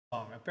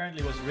song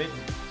apparently was written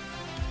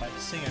by the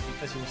singer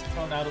because he was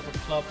thrown out of a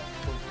club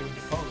for doing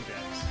the pogo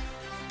dance.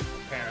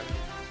 Apparently.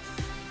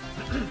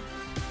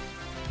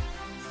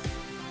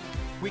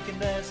 We can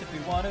dance if we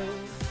want to.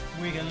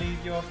 We can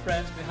leave your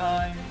friends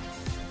behind.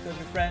 Because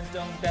your friends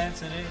don't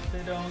dance, and if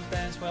they don't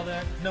dance, well,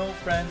 they're no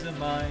friends of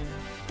mine.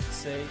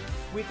 Say,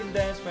 we can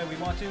dance where we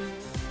want to,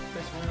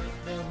 because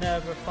they'll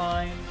never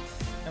find.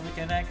 And we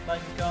can act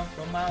like we come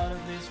from out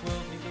of this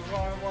world, leave the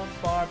wrong one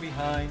far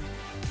behind.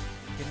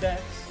 We can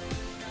dance.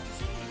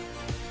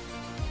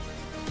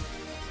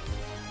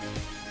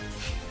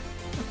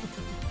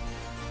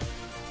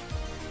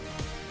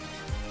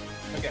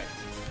 Okay.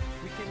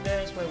 We can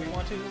dance where we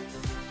want to.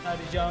 Night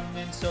is young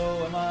and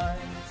so am I.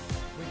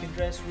 We can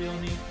dress real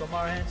neat from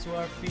our hands to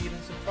our feet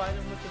and surprise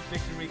them with the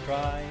victory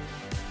cry.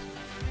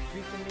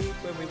 We can eat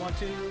where we want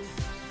to,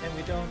 and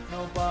we don't,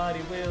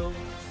 nobody will.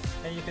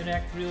 And you can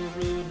act real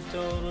rude and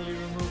totally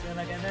removed, and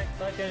I can act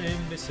like an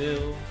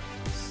imbecile.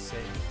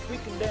 Say, we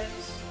can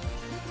dance,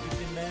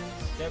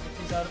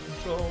 everything's out of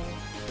control.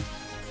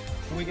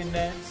 We can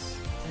dance,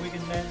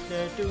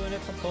 they're doing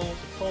it from pole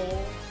to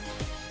pole.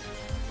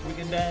 We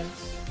can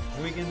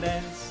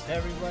dance,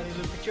 everybody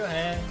look at your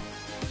hands.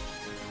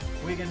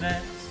 We can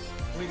dance,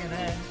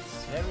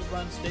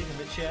 everyone's taking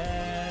the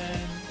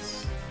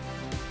chance.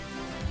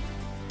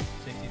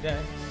 Safety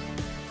dance,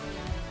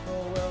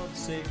 oh well,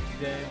 safety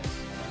dance.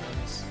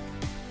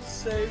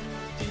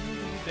 Safety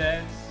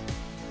dance.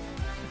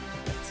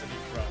 That's a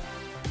new front.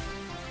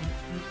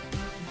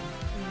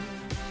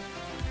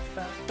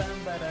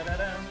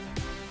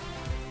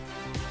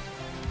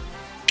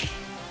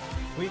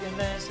 We can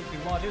dance if you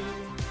want to.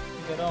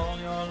 You got all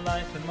your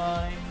life in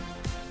mind.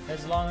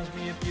 As long as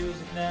we abuse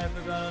it,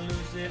 never gonna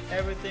lose it.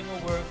 Everything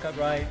will work out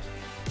right.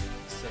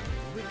 So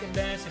we can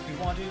dance if you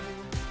want to.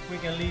 We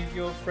can leave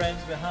your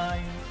friends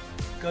behind.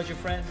 Cause your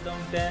friends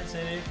don't dance,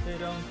 and if they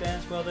don't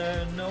dance, well,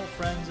 they're no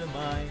friends of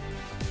mine.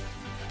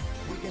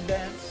 We can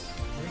dance,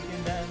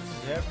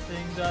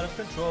 everything's out of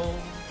control.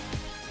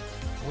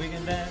 We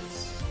can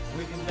dance,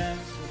 we're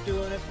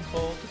doing it from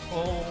pole to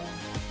pole.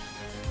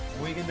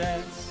 We can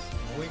dance,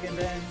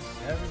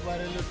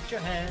 everybody look at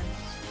your hands.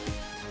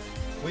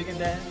 We can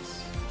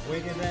dance,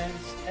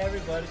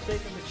 everybody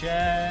taking the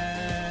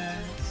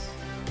chance.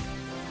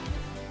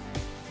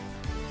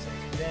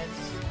 Safety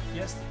dance,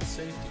 yes, the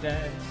safety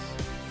dance.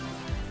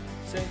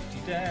 Safety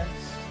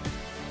dance,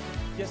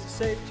 yes, a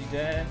safety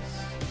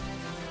dance.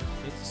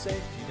 It's a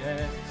safety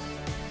dance.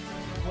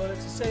 Well,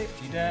 it's a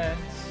safety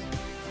dance.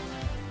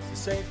 It's a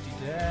safety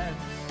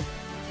dance.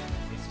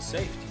 It's a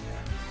safety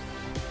dance.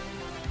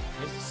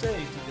 It's a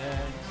safety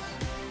dance.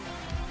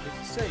 It's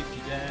a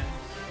safety dance.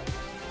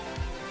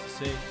 It's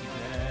a safety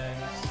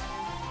dance.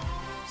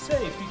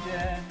 Safety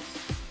dance.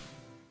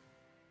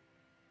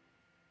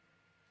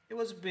 It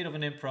was a bit of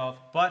an improv,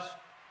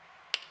 but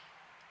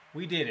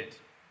we did it.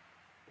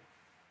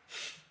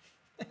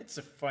 It's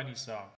a funny song.